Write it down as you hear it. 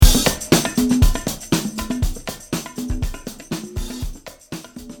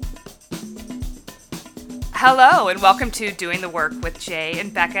Hello, and welcome to Doing the Work with Jay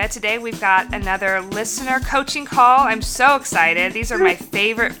and Becca. Today we've got another listener coaching call. I'm so excited. These are my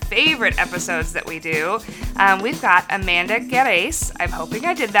favorite episodes that we do. We've got Amanda Gerais, I'm hoping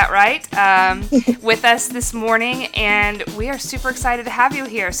I did that right, with us this morning, and we are super excited to have you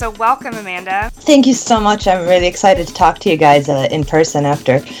here. So welcome, Amanda. Thank you so much. I'm really excited to talk to you guys in person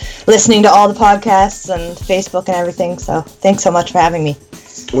after listening to all the podcasts and Facebook and everything. So thanks so much for having me.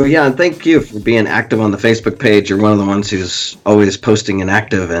 Well, yeah, and thank you for being active on the Facebook page. You're one of the ones who's always posting and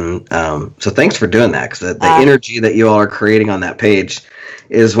active, and so thanks for doing that, because the energy that you all are creating on that page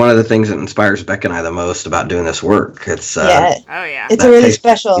is one of the things that inspires Becca and I the most about doing this work. It's it's a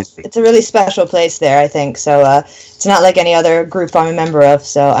really special place there, I think. So it's not like any other group I'm a member of.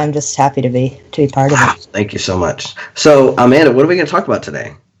 So I'm just happy to be part of it. Thank you so much. So Amanda, what are we going to talk about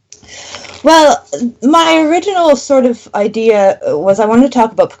today? Well, my original sort of idea was I wanted to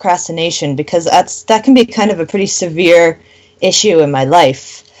talk about procrastination, because that can be kind of a pretty severe issue in my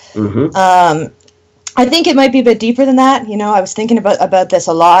life. Mm-hmm. I think it might be a bit deeper than that. You know, I was thinking about this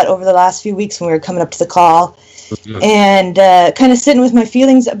a lot over the last few weeks when we were coming up to the call, mm-hmm. and kind of sitting with my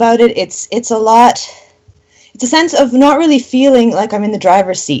feelings about it. It's a sense of not really feeling like I'm in the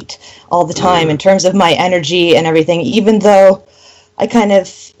driver's seat all the time in terms of my energy and everything, even though I kind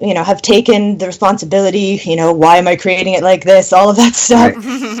of, have taken the responsibility, why am I creating it like this, all of that stuff.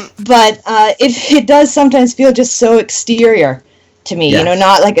 Right. But it does sometimes feel just so exterior to me, yes.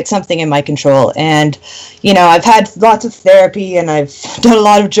 Not like it's something in my control. And, I've had lots of therapy and I've done a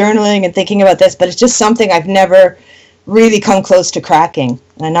lot of journaling and thinking about this, but it's just something I've never really come close to cracking.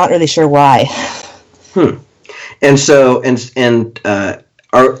 And I'm not really sure why. And so,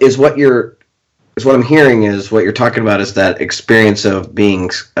 is what I'm hearing is what you're talking about is that experience of being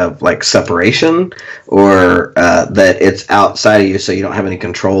of like separation, or that it's outside of you, so you don't have any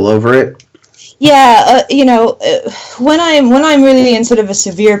control over it. Yeah, when I'm really in sort of a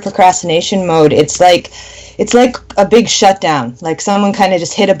severe procrastination mode, it's like a big shutdown. Like someone kind of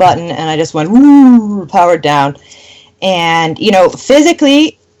just hit a button and I just went woo, powered down. And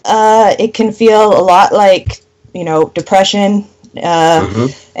physically, it can feel a lot like depression.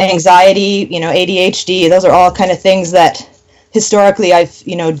 Anxiety, ADHD, those are all kind of things that historically I've,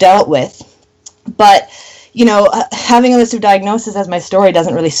 dealt with. But, having a list of diagnoses as my story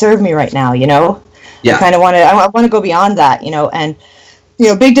doesn't really serve me right now, Yeah. I kind of want to go beyond that, and,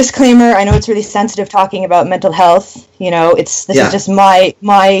 big disclaimer, I know it's really sensitive talking about mental health, this is just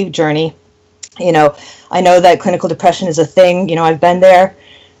my journey. I know that clinical depression is a thing, I've been there.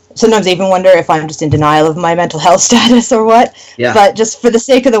 Sometimes I even wonder if I'm just in denial of my mental health status or what. Yeah. But just for the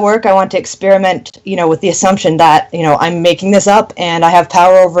sake of the work, I want to experiment, with the assumption that, I'm making this up and I have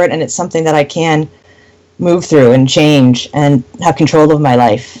power over it and it's something that I can move through and change and have control of my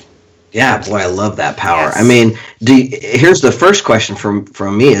life. Yeah, boy, I love that power. Yes. I mean, here's the first question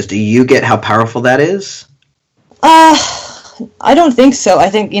from me is, do you get how powerful that is? I don't think so. I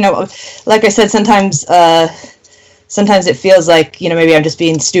think, like I said, sometimes it feels like, maybe I'm just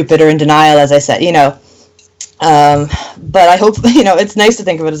being stupid or in denial, as I said, but I hope, it's nice to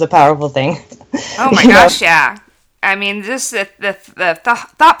think of it as a powerful thing. Oh my gosh, yeah. I mean, just the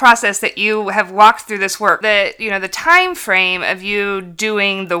thought process that you have walked through this work, the time frame of you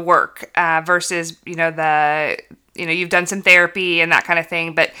doing the work versus, you've done some therapy and that kind of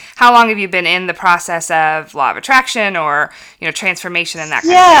thing, but how long have you been in the process of law of attraction or, transformation and that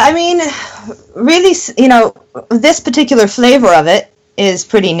kind of thing? Yeah, I mean, really, this particular flavor of it is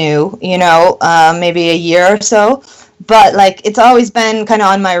pretty new, maybe a year or so, but like, it's always been kind of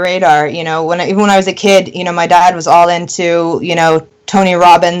on my radar, even when I was a kid, my dad was all into, Tony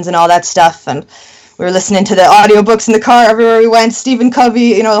Robbins and all that stuff, and we were listening to the audiobooks in the car everywhere we went, Stephen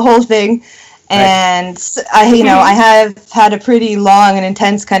Covey, the whole thing. And I have had a pretty long and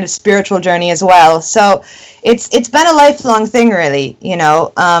intense kind of spiritual journey as well. So it's been a lifelong thing, really,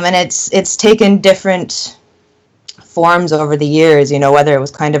 and it's taken different forms over the years, whether it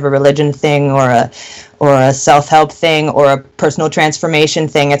was kind of a religion thing or a self-help thing or a personal transformation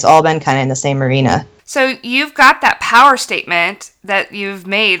thing. It's all been kind of in the same arena. So you've got that power statement that you've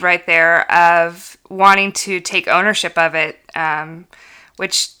made right there of wanting to take ownership of it,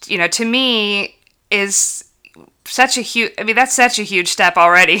 which, to me is such a huge, that's such a huge step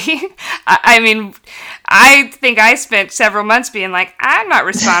already. I think I spent several months being like, I'm not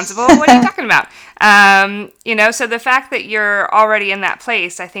responsible. What are you talking about? So the fact that you're already in that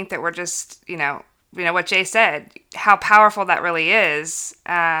place, I think that we're just, what Jay said, how powerful that really is,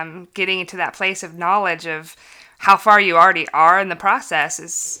 getting into that place of knowledge of how far you already are in the process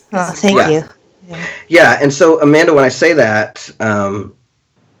is thank you. Yeah, and so Amanda, when I say that,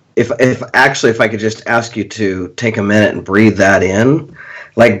 if I could just ask you to take a minute and breathe that in,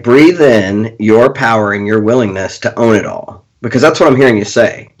 like breathe in your power and your willingness to own it all, because that's what I'm hearing you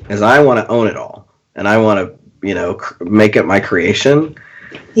say is I want to own it all and I want to, make it my creation.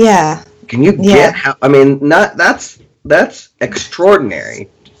 Yeah. Can you get how? I mean, that's extraordinary.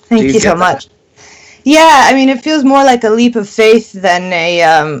 Thank you so much. Yeah, I mean, it feels more like a leap of faith than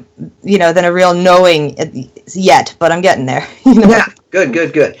a than a real knowing yet, but I'm getting there. Yeah,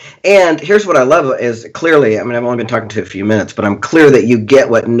 good. And here's what I love is clearly, I mean, I've only been talking to you a few minutes, but I'm clear that you get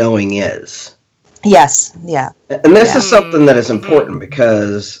what knowing is. Yes, yeah. And this is something that is important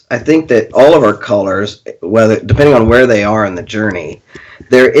because I think that all of our callers, depending on where they are in the journey,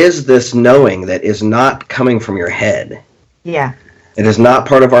 there is this knowing that is not coming from your head. Yeah. It is not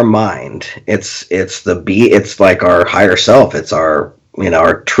part of our mind. It's like our higher self. It's our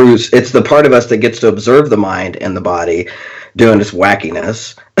our truth. It's the part of us that gets to observe the mind and the body doing its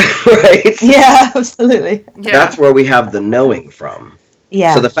wackiness, right? Yeah, absolutely. Yeah. That's where we have the knowing from.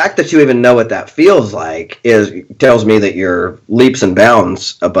 Yeah. So the fact that you even know what that feels like tells me that you're leaps and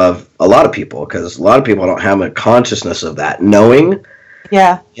bounds above a lot of people, because a lot of people don't have a consciousness of that knowing.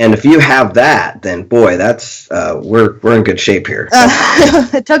 Yeah. And if you have that, then boy, that's we're in good shape here.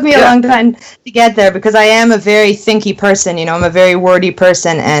 It took me a long time to get there because I am a very thinky person. I'm a very wordy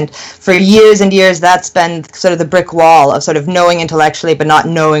person, and for years and years, that's been sort of the brick wall of sort of knowing intellectually, but not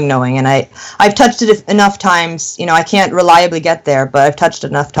knowing. And I've touched it enough times. I can't reliably get there, but I've touched it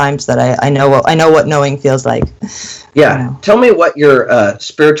enough times that I know what knowing feels like. Yeah. Tell me what your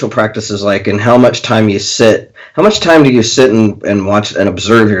spiritual practice is like, and how much time you sit. How much time do you sit and watch and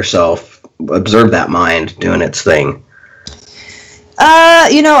observe yourself, observe that mind doing its thing?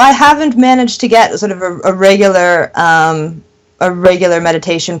 I haven't managed to get sort of a regular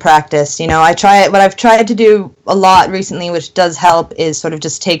meditation practice. What I've tried to do a lot recently, which does help, is sort of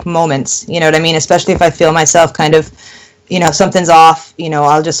just take moments. You know what I mean? Especially if I feel myself kind of, something's off.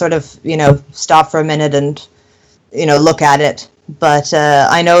 I'll just sort of, stop for a minute and, look at it. But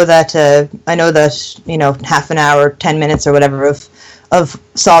I know that half an hour, 10 minutes or whatever of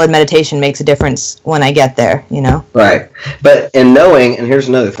solid meditation makes a difference when I get there, Right. But in knowing, and here's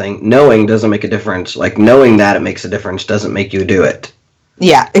another thing, knowing doesn't make a difference. Like knowing that it makes a difference doesn't make you do it.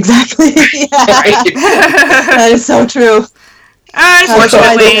 Yeah, exactly. That is so true.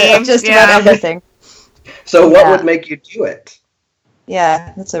 Unfortunately, just about everything. So what would make you do it?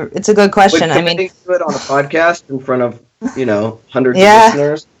 Yeah, it's a good question. Would you do it on a podcast in front of hundreds of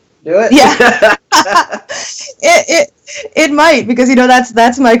listeners? Do it? Yeah. It might, because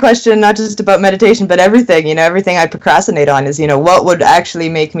that's my question, not just about meditation, but everything. Everything I procrastinate on is what would actually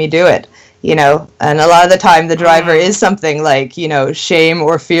make me do it. And a lot of the time the driver is something like shame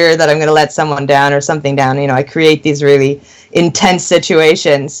or fear that I'm going to let someone down or something down. I create these really intense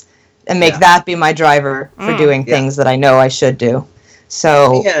situations and make that be my driver for doing things that I know I should do.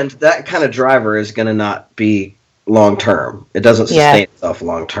 So, and that kind of driver is going to not be long term. It doesn't sustain itself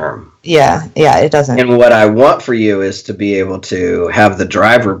long term. Yeah, it doesn't. And what I want for you is to be able to have the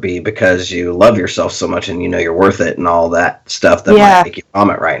driver be because you love yourself so much and you're worth it and all that stuff that might make you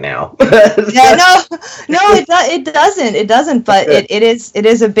vomit right now. No, it doesn't. It doesn't. But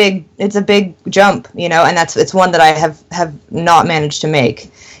it's a big jump, and it's one that I have not managed to make.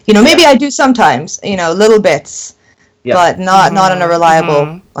 Maybe I do sometimes, little bits. Yeah. But not on a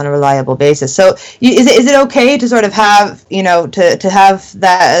reliable basis. So is it okay to sort of have to have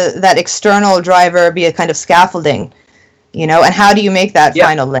that external driver be a kind of scaffolding, and how do you make that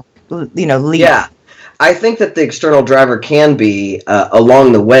final leap? Yeah, I think that the external driver can be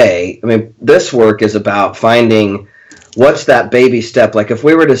along the way. I mean, this work is about finding what's that baby step. Like if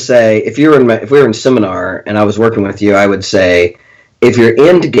we were to say, if we were in seminar and I was working with you, I would say, if your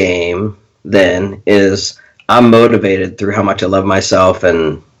end game then is I'm motivated through how much I love myself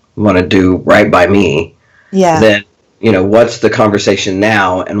and want to do right by me. Yeah. Then, what's the conversation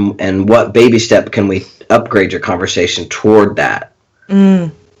now, and what baby step can we upgrade your conversation toward that?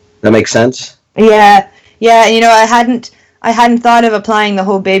 That makes sense? Yeah. Yeah. I hadn't thought of applying the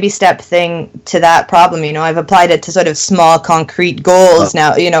whole baby step thing to that problem. I've applied it to sort of small, concrete goals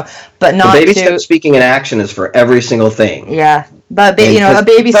now. But not the baby step speaking in action is for every single thing. Yeah, but a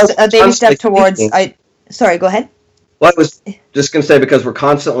baby step towards. Sorry, go ahead. Well, I was just going to say, because we're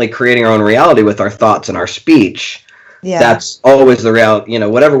constantly creating our own reality with our thoughts and our speech. Yeah. That's always the reality.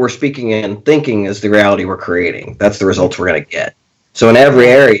 Whatever we're speaking and thinking is the reality we're creating. That's the results we're going to get. So in every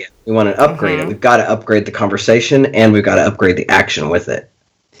area, we want to upgrade it. We've got to upgrade the conversation, and we've got to upgrade the action with it.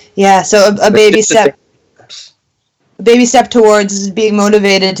 Yeah, so a baby step. A baby step towards being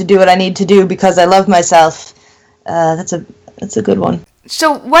motivated to do what I need to do because I love myself. That's a good one.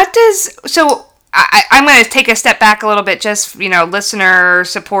 So I'm going to take a step back a little bit, just, listener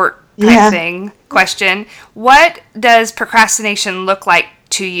support type thing question. What does procrastination look like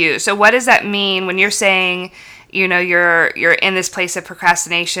to you? So what does that mean when you're saying, you're in this place of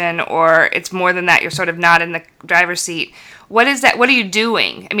procrastination, or it's more than that, you're sort of not in the driver's seat? What is that? What are you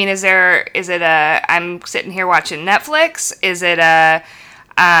doing? I mean, is it I'm sitting here watching Netflix? Is it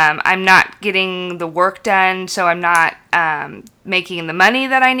I'm not getting the work done, so I'm not making the money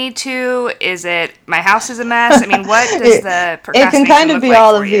that I need to? Is it my house is a mess? I mean, what does the procrastination It can kind of be like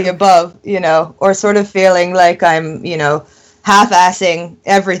all of the above, or sort of feeling like I'm, half-assing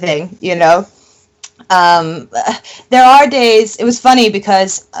everything, There are days, it was funny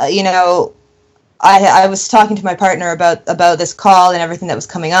because, I was talking to my partner about this call and everything that was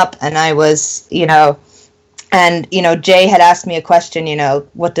coming up, and I was, and, Jay had asked me a question,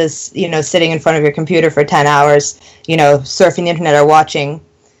 what does, sitting in front of your computer for 10 hours, surfing the internet or watching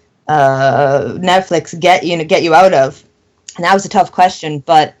Netflix get you out of? And that was a tough question.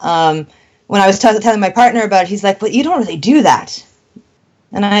 But when I was telling my partner about it, he's like, but you don't really do that.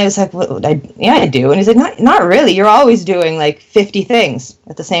 And I was like, well, yeah, I do. And he's like, not really. You're always doing like 50 things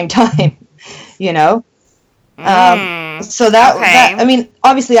at the same time, So that, I mean,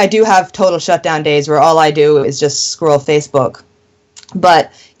 obviously I do have total shutdown days where all I do is just scroll Facebook.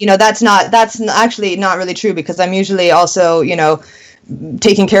 But, that's actually not really true, because I'm usually also,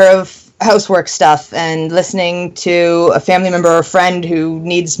 taking care of housework stuff and listening to a family member or friend who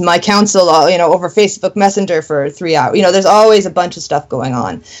needs my counsel, over Facebook Messenger for 3 hours. There's always a bunch of stuff going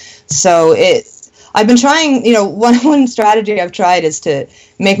on. So I've been trying, one strategy I've tried is to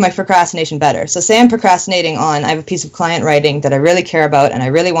make my procrastination better. So say I'm procrastinating I have a piece of client writing that I really care about and I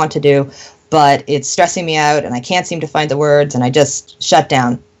really want to do, but it's stressing me out and I can't seem to find the words and I just shut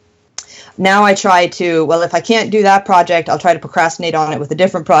down. Now I try to, if I can't do that project, I'll try to procrastinate on it with a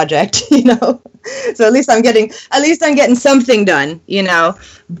different project, So at least I'm getting something done,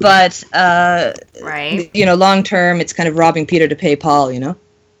 But, right. Long term, it's kind of robbing Peter to pay Paul,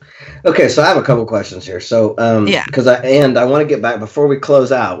 Okay, so I have a couple questions here. So, because I want to get back before we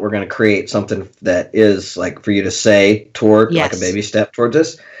close out. We're going to create something that is like for you to say toward like a baby step towards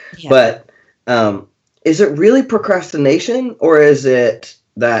this. Yeah. But is it really procrastination, or is it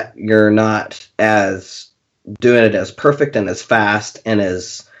that you're not as doing it as perfect and as fast and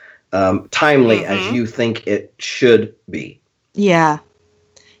as timely as you think it should be? Yeah.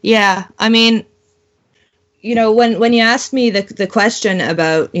 I mean, when you asked me the question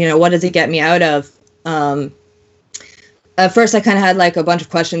about, what does it get me out of? At first I kind of had like a bunch of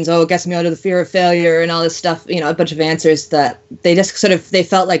questions. Oh, it gets me out of the fear of failure and all this stuff, a bunch of answers that they just they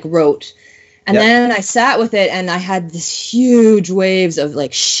felt like rote. And then I sat with it and I had this huge waves of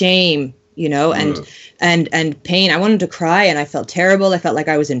like shame, and pain. I wanted to cry and I felt terrible. I felt like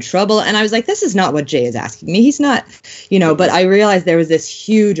I was in trouble. And I was like, this is not what Jay is asking me. He's not, but I realized there was this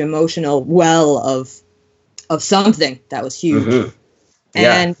huge emotional well of something that was huge. Mm-hmm.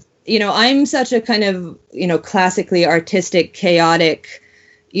 Yeah. And, I'm such a kind of, classically artistic, chaotic,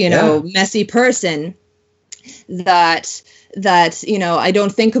 messy person that I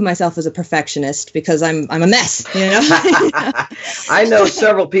don't think of myself as a perfectionist because I'm a mess, I know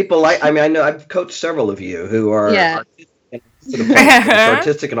several people I know I've coached several of you who are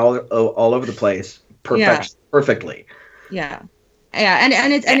artistic and all over the place, perfectly. Yeah. Yeah,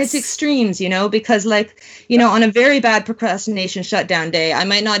 and it's extremes, because on a very bad procrastination shutdown day, I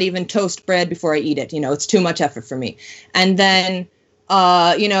might not even toast bread before I eat it. It's too much effort for me. And then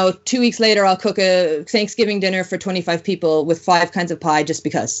 2 weeks later, I'll cook a Thanksgiving dinner for 25 people with 5 kinds of pie just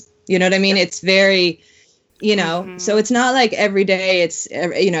because. You know what I mean? It's very, so it's not like every day. It's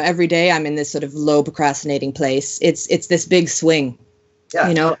every day I'm in this sort of low procrastinating place. It's this big swing.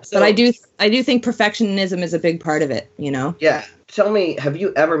 Yeah. So, but I do think perfectionism is a big part of it. Yeah. Tell me, have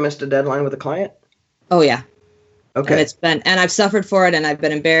you ever missed a deadline with a client? Oh yeah. Okay. And I've suffered for it, and I've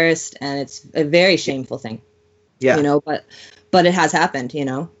been embarrassed, and it's a very shameful thing. Yeah. But it has happened.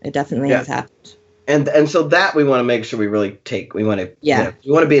 It definitely has happened. And so that we want to make sure we really we want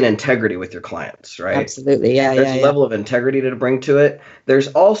to be in integrity with your clients, right? Absolutely. Yeah. There's a level of integrity to bring to it. There's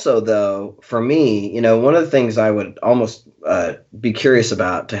also, though, for me, one of the things I would almost be curious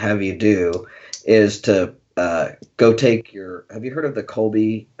about to have you do is to go take have you heard of the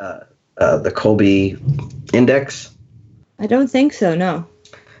Kolbe Index? I don't think so, no.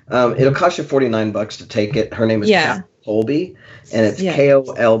 It'll cost you $49 to take it. Her name is Kat Kolbe, and it's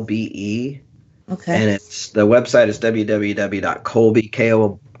Kolbe. Okay. And the website is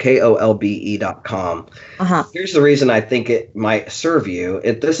www.kolbe.com. Uh-huh. Here's the reason I think it might serve you.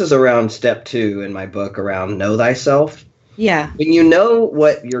 This is around step 2 in my book around know thyself. Yeah. When you know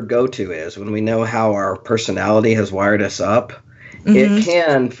what your go-to is, when we know how our personality has wired us up, it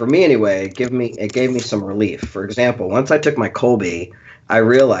can, for me anyway, it gave me some relief. For example, once I took my Kolbe, I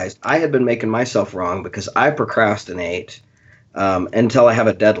realized I had been making myself wrong because I procrastinate until I have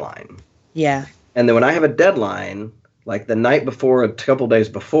a deadline. Yeah. And then when I have a deadline, like the night before, a couple days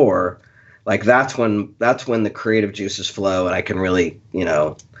before, like that's when the creative juices flow, and I can really,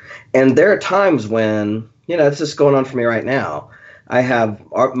 and there are times when, it's just going on for me right now. I have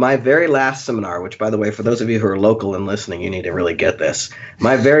my very last seminar, which, by the way, for those of you who are local and listening, you need to really get this.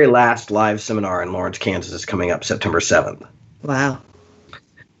 My very last live seminar in Lawrence, Kansas is coming up September 7th. Wow.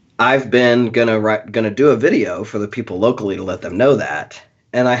 I've been gonna do a video for the people locally to let them know that,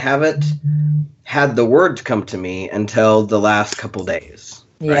 and I haven't had the words come to me until the last couple days.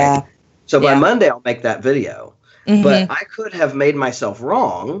 Yeah. Right? So by Monday, I'll make that video. But I could have made myself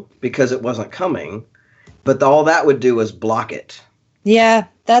wrong because it wasn't coming, but all that would do was block it. Yeah,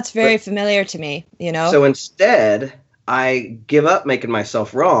 that's very familiar to me, So instead, I give up making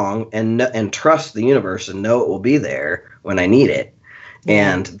myself wrong and trust the universe and know it will be there when I need it.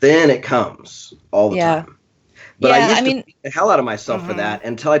 Yeah. And then it comes all the time. But I used to beat the hell out of myself for that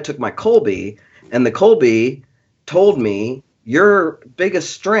until I took my Kolbe, and the Kolbe told me, your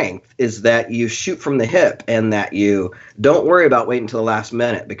biggest strength is that you shoot from the hip and that you don't worry about waiting until the last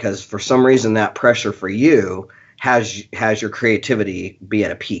minute, because for some reason that pressure for you has your creativity be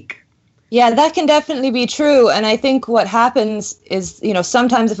at a peak. Yeah, that can definitely be true. And I think what happens is,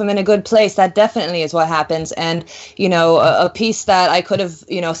 sometimes if I'm in a good place, that definitely is what happens. And, a piece that I could have,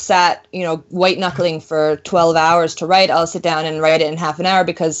 sat, white knuckling for 12 hours to write, I'll sit down and write it in half an hour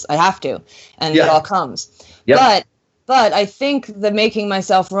because I have to, and it all comes. Yep. But I think the making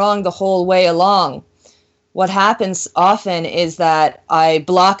myself wrong the whole way along, what happens often is that I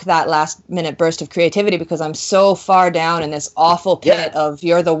block that last minute burst of creativity because I'm so far down in this awful pit of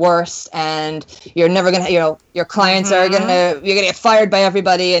you're the worst and you're never going to, your clients are going to, you're going to get fired by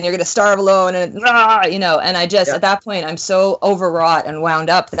everybody and you're going to starve alone and, and I just, at that point, I'm so overwrought and wound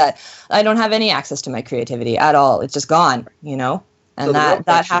up that I don't have any access to my creativity at all. It's just gone, and so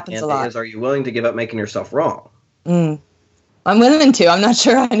that happens a lot. Are you willing to give up making yourself wrong? I'm willing to. I'm not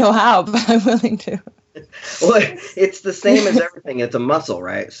sure I know how, but I'm willing to. Well, it's the same as everything. It's a muscle,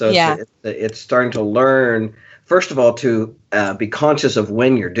 right? So it's starting to learn, first of all, to be conscious of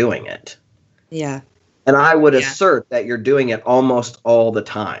when you're doing it. Yeah. And I would assert that you're doing it almost all the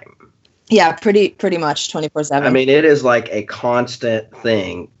time. Yeah, pretty much 24/7. I mean, it is like a constant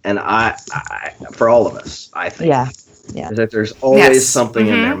thing, and I for all of us, I think. Yeah. Is that there's always something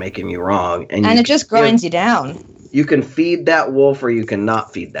in there making you wrong, and it just grinds you down. You can feed that wolf, or you can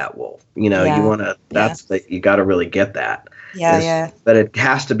not feed that wolf. You want to. That's you got to really get that. Yeah. But it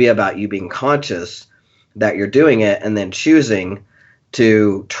has to be about you being conscious that you're doing it, and then choosing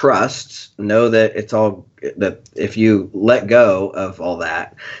to trust, know that it's all, that if you let go of all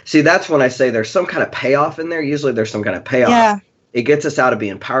that. See, that's when I say there's some kind of payoff in there. Usually there's some kind of payoff. Yeah. It gets us out of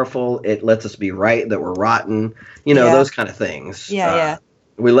being powerful. It lets us be right that we're rotten. Those kind of things. Yeah.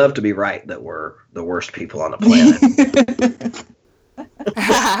 We love to be right that we're the worst people on the planet.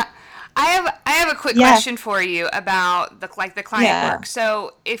 I have a quick question for you about the client work.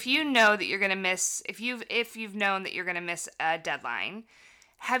 So if you know that you're going to miss, if you've known that you're going to miss a deadline,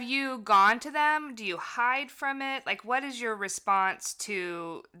 have you gone to them? Do you hide from it? Like, what is your response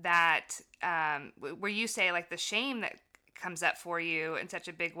to that? Where you say like the shame that comes up for you in such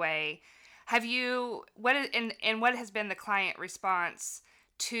a big way. Have you what has been the client response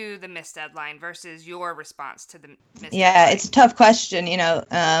to the missed deadline versus your response to the missed deadline? It's a tough question,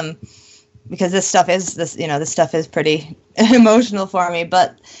 because this stuff is pretty emotional for me,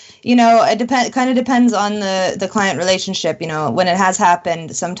 but it kind of depends on the client relationship. When it has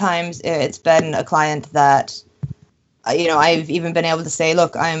happened, sometimes it's been a client that I've even been able to say,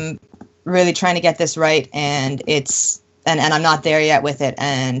 look, I'm really trying to get this right, and I'm not there yet with it,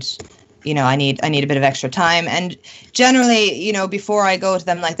 and I need a bit of extra time. And generally, before I go to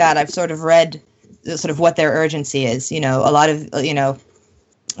them like that, I've sort of read sort of what their urgency is. A lot of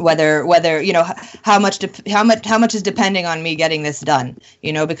whether how much is depending on me getting this done.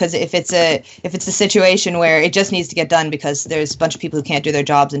 Because if it's a situation where it just needs to get done because there's a bunch of people who can't do their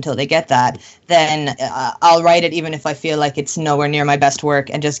jobs until they get that, then I'll write it even if I feel like it's nowhere near my best work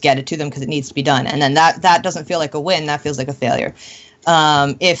and just get it to them because it needs to be done. And then that doesn't feel like a win. That feels like a failure.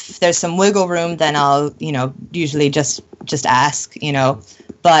 If there's some wiggle room, then I'll, usually just ask,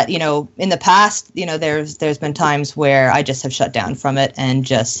 but, in the past, there's been times where I just have shut down from it and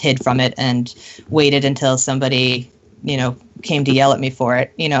just hid from it and waited until somebody, came to yell at me for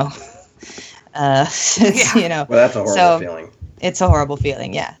it, You know, well, that's a horrible feeling. It's a horrible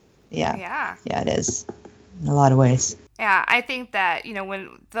feeling. Yeah, it is in a lot of ways. Yeah, I think that, you know,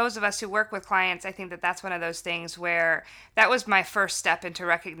 when those of us who work with clients, I think that that's one of those things where that was my first step into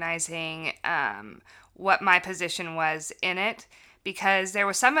recognizing what my position was in it, because there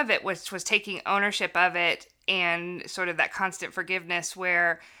was some of it which was taking ownership of it and sort of that constant forgiveness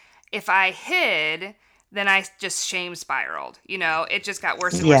where if I hid, then I just shame spiraled. You know, it just got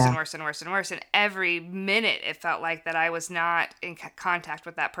worse and worse and worse and worse and worse. And every minute it felt like that I was not in contact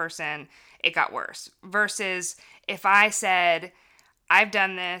with that person, it got worse. Versus if I said, I've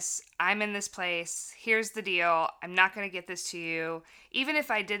done this, I'm in this place, here's the deal, I'm not going to get this to you. Even if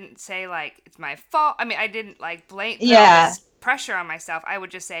I didn't say, like, it's my fault. I mean, I didn't, like, blame all this pressure on myself. I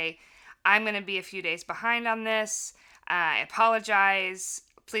would just say, I'm going to be a few days behind on this. I apologize.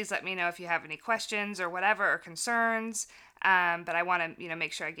 Please let me know if you have any questions or whatever, or concerns. But I want to, you know,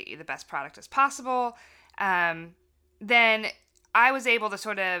 make sure I get you the best product as possible. Then I was able to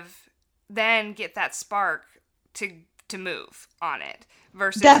sort of then get that spark to move on it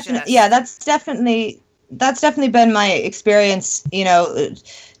versus that's definitely been my experience, you know,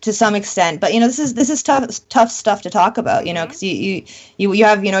 to some extent. But, you know, this is tough stuff to talk about, you know, because you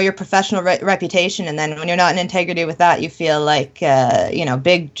have, you know, your professional reputation, and then when you're not in integrity with that, you feel like, you know,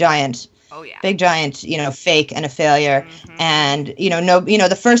 big giant, you know, fake and a failure. And, you know,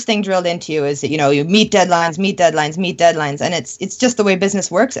 the first thing drilled into you is that, you know, you meet deadlines, and it's just the way business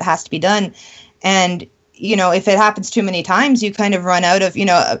works. It has to be done. And, you know, if it happens too many times, you kind of run out of, you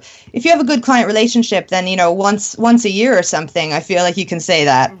know, if you have a good client relationship, then, you know, once a year or something, I feel like you can say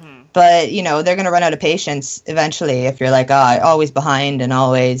that. But, you know, they're going to run out of patience eventually if you're like, always behind and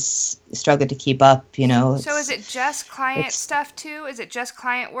always struggle to keep up, you know. So is it just client stuff too? Is it just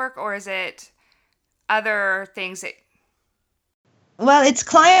client work, or is it other things that... Well, it's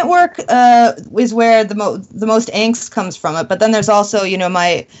client work is where the most angst comes from it. But then there's also, you know,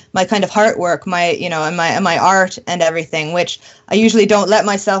 my kind of heart work, and my art and everything, which I usually don't let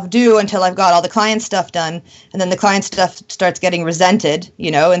myself do until I've got all the client stuff done. And then the client stuff starts getting resented,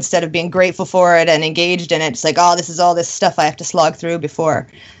 you know, instead of being grateful for it and engaged in it. It's like, oh, this is all this stuff I have to slog through before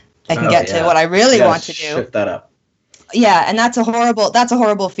I can get to what I really want to do. Shift that up. Yeah, and that's a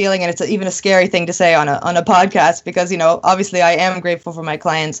horrible feeling, and it's even a scary thing to say on a podcast, because, you know, obviously I am grateful for my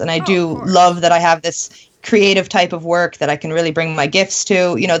clients, and I do love that I have this creative type of work that I can really bring my gifts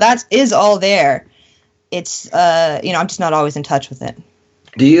to. You know, that is all there. It's you know, I'm just not always in touch with it.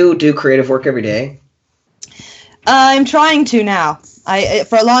 Do you do creative work every day? I'm trying to now.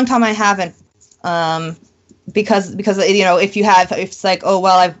 For a long time I haven't. Because you know, if it's like, oh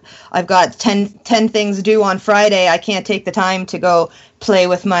well, I've got 10 things due on Friday, I can't take the time to go play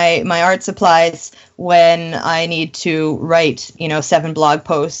with my art supplies when I need to write, you know, 7 blog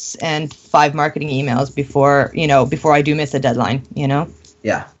posts and 5 marketing emails before I do miss a deadline, you know.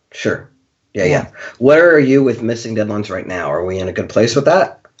 Yeah, sure. Yeah. Where are you with missing deadlines right now? Are we in a good place with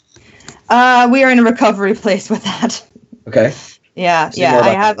that? We are in a recovery place with that. Okay. Yeah.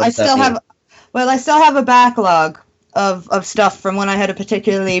 I still have a backlog of stuff from when I had a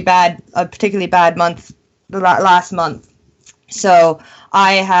particularly bad month last month. So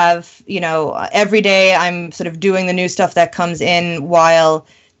I have, you know, every day I'm sort of doing the new stuff that comes in while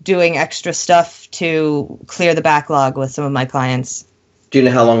doing extra stuff to clear the backlog with some of my clients. Do you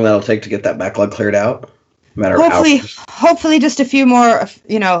know how long that'll take to get that backlog cleared out? Hopefully just a few more,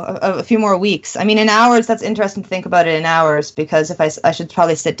 you know, a few more weeks. I mean, in hours, that's interesting to think about it in hours, because if I should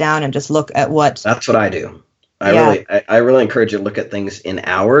probably sit down and just look at what. That's what I do. I really encourage you to look at things in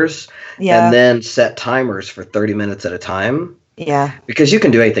hours, and then set timers for 30 minutes at a time. Yeah. Because you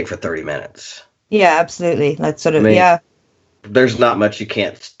can do anything for 30 minutes. Yeah, absolutely. That's sort of, There's not much you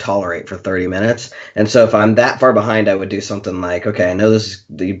can't tolerate for 30 minutes. And so if I'm that far behind, I would do something like, okay, I know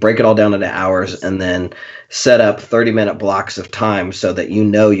you break it all down into hours, and then set up 30-minute blocks of time so that you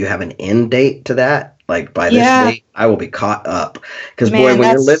know you have an end date to that. Like, by this date, I will be caught up. Because, boy,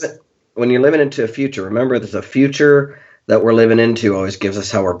 when you're living into a future, remember, there's a future that we're living into always gives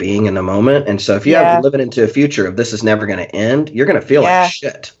us how we're being in the moment. And so if you have living into a future of this is never going to end, you're going to feel like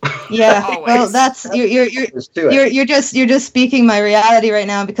shit. Yeah. Well, that's you're just speaking my reality right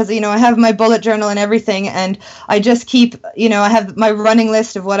now, because, you know, I have my bullet journal and everything, and I just keep, you know, I have my running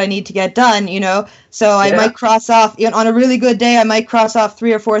list of what I need to get done, you know. So I might cross off, you know, on a really good day, I might cross off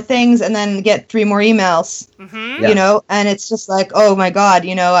 3 or 4 things and then get 3 more emails, you know, and it's just like, oh my God,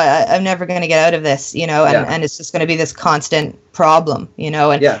 you know, I'm never going to get out of this, you know, and it's just going to be this constant problem, you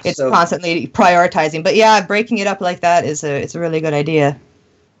know, and it's constantly prioritizing. But breaking it up like that it's a really good idea.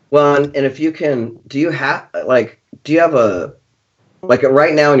 Well, and if you can, do you have a like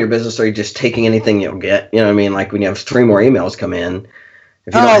right now in your business, are you just taking anything you'll get? You know what I mean? Like when you have 3 more emails come in,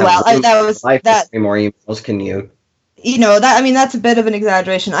 if you don't have 3 more emails, can you? You know, that's a bit of an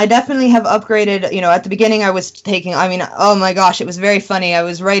exaggeration. I definitely have upgraded. You know, at the beginning I was taking, oh my gosh, it was very funny. I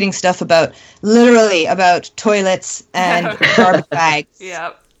was writing stuff literally about toilets and garbage bags.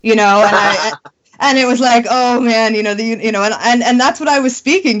 Yep. You know, and it was like, oh man, you know, and that's what I was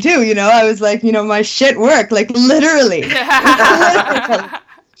speaking to, you know. I was like, you know, my shit work, like literally.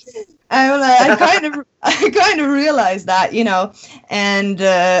 I kind of realized that, you know, and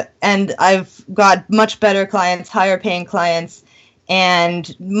I've got much better clients, higher paying clients,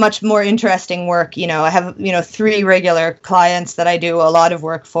 and much more interesting work. You know, I have, you know, 3 regular clients that I do a lot of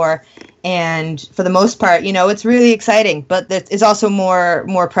work for, and for the most part, you know, it's really exciting, but it's also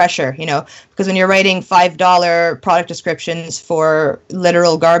more pressure, you know, because when you're writing $5 product descriptions for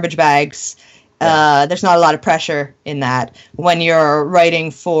literal garbage bags, there's not a lot of pressure in that. When you're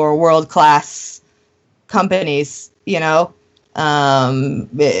writing for world-class companies, you know,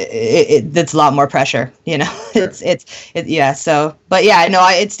 it's a lot more pressure, you know. Sure. But yeah, no,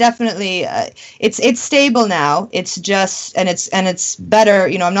 it's definitely it's stable now. It's just and it's better,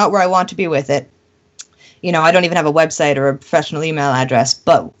 you know. I'm not where I want to be with it. You know, I don't even have a website or a professional email address,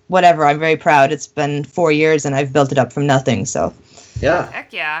 but whatever. I'm very proud. It's been 4 years and I've built it up from nothing. So yeah,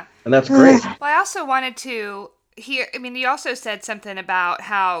 heck yeah, and that's great. Well, I also wanted to hear. I mean, you also said something about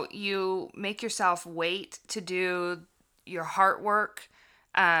how you make yourself wait to do your heart work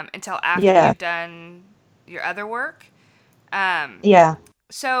until after you've done your other work.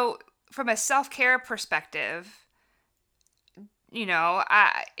 So from a self-care perspective, you know,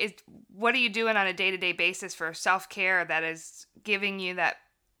 what are you doing on a day-to-day basis for self-care that is giving you that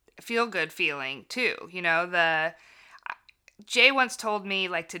feel-good feeling too? You know, Jay once told me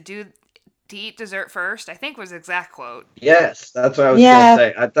like to eat dessert first, I think was the exact quote. Yes, that's what I was going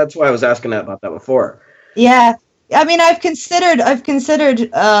to say. That's why I was asking about that before. Yeah. I mean, I've considered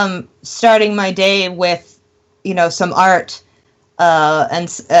starting my day with, you know, some art,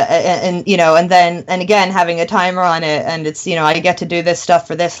 and you know, and then again having a timer on it, and it's, you know, I get to do this stuff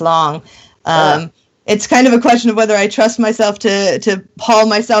for this long. It's kind of a question of whether I trust myself to haul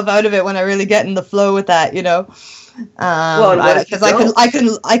myself out of it when I really get in the flow with that, you know. Because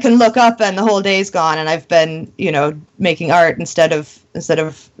I can look up and the whole day's gone, and I've been, you know, making art instead of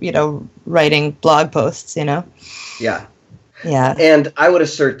you know, writing blog posts, you know. Yeah. And I would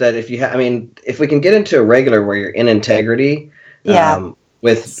assert that if we can get into a regular where you're in integrity,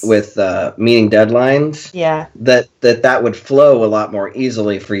 with meeting deadlines, that would flow a lot more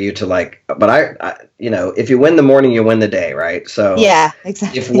easily for you to like. But I you know, if you win the morning, you win the day, right? So yeah,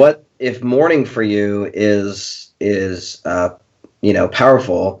 exactly. If morning for you is you know,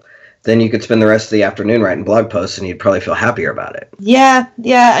 powerful, then you could spend the rest of the afternoon writing blog posts and you'd probably feel happier about it. Yeah.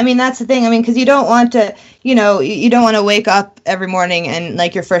 I mean, that's the thing. I mean, because you don't want to, you know, you don't want to wake up every morning and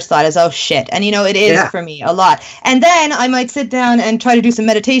like your first thought is, oh shit. And you know, it is for me a lot. And then I might sit down and try to do some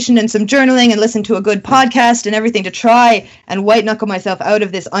meditation and some journaling and listen to a good podcast and everything to try and white knuckle myself out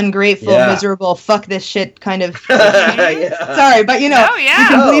of this ungrateful, miserable, fuck this shit kind of. Sorry, but you know, you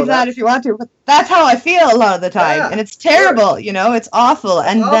can believe that if you want to. But that's how I feel a lot of the time, and it's terrible. You know, it's awful.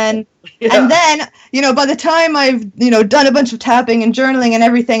 And then, you know, by the time I've, you know, done a bunch of tapping and journaling and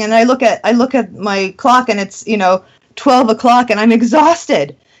everything, and I look at my clock and it's, you know, 12 o'clock and I'm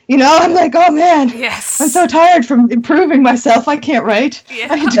exhausted. You know, I'm like, oh man, I'm so tired from improving myself. I can't write.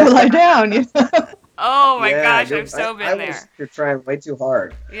 I need to go lie down. You know? Oh my gosh, I've so been there. You're trying way too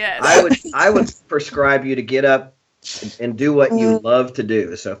hard. Yes. I would prescribe you to get up and do what you love to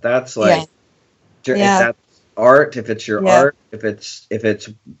do. So if that's like, if that's art, if it's your art, if it's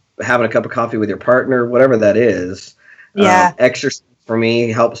having a cup of coffee with your partner, whatever that is. Exercise for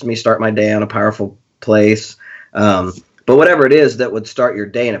me helps me start my day on a powerful place. But whatever it is that would start your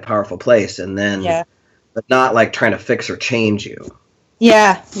day in a powerful place, and then, but not like trying to fix or change you.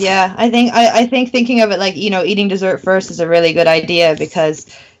 Yeah. I think thinking of it like, you know, eating dessert first is a really good idea because,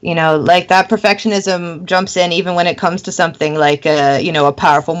 you know, like that perfectionism jumps in even when it comes to something like, you know, a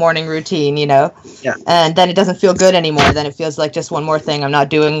powerful morning routine, you know. Yeah. And then it doesn't feel good anymore. Then it feels like just one more thing. I'm not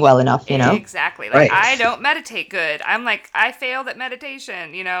doing well enough, you know. Exactly. Like I don't meditate good. I'm like, I failed at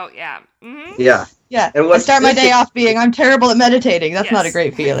meditation, you know. Yeah. Mm-hmm. Yeah. And I start my day off being, I'm terrible at meditating. That's not a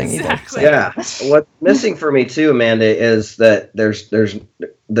great feeling exactly. either. So. Yeah. What's missing for me too, Amanda, is that there's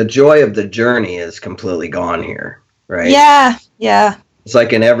the joy of the journey is completely gone here, right? Yeah. It's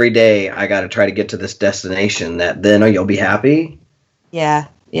like in every day I got to try to get to this destination that then you'll be happy. Yeah.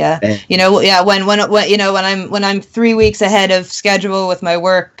 Yeah. And, When I'm 3 weeks ahead of schedule with my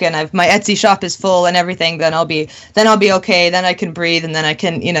work and my Etsy shop is full and everything, then I'll be okay. Then I can breathe, and then I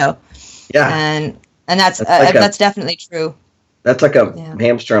can, Yeah. And that's definitely true. That's like a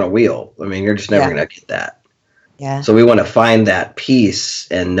hamster on a wheel. I mean, you're just never going to get that. Yeah. So we want to find that peace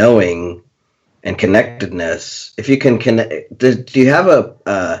and knowing and connectedness. If you can connect, do you have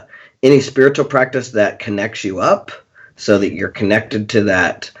any spiritual practice that connects you up so that you're connected to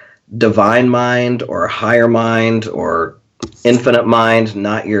that divine mind or higher mind or infinite mind,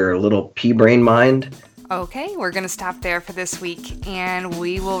 not your little pea brain mind? Okay, we're going to stop there for this week, and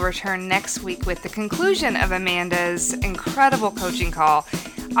we will return next week with the conclusion of Amanda's incredible coaching call.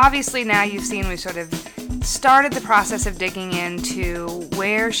 Obviously, now you've seen we sort of started the process of digging into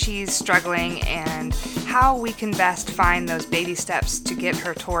where she's struggling and how we can best find those baby steps to get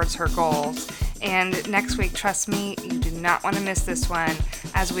her towards her goals. And next week, trust me, you do not want to miss this one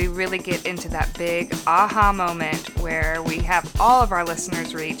as we really get into that big aha moment where we have all of our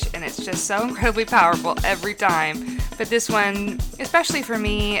listeners reach, and it's just so incredibly powerful every time. But this one, especially for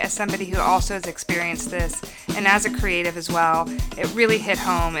me as somebody who also has experienced this and as a creative as well, it really hit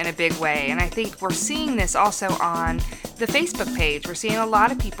home in a big way. And I think we're seeing this also on the Facebook page. We're seeing a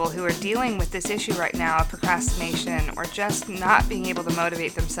lot of people who are dealing with this issue right now of procrastination or just not being able to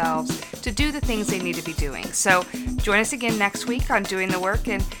motivate themselves to do the things they need to be doing. So join us again next week on Doing the Work.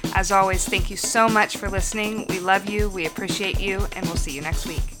 And as always, thank you so much for listening. We love you, we appreciate you, and we'll see you next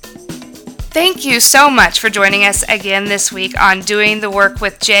week. Thank you so much for joining us again this week on Doing the Work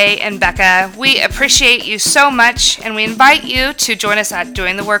with Jay and Becca. We appreciate you so much, and we invite you to join us at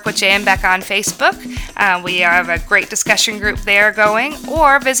Doing the Work with Jay and Becca on Facebook. We have a great discussion group there going,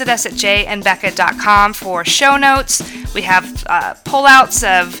 or visit us at jayandbecca.com for show notes. We have pullouts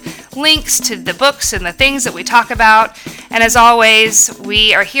of links to the books and the things that we talk about. And as always,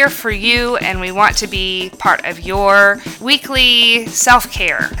 we are here for you, and we want to be part of your weekly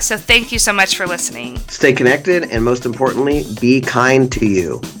self-care. So thank you so much for listening. Stay connected, and most importantly, be kind to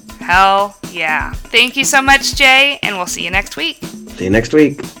you. Hell yeah. Thank you so much, Jay, and we'll see you next week. See you next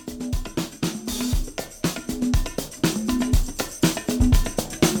week.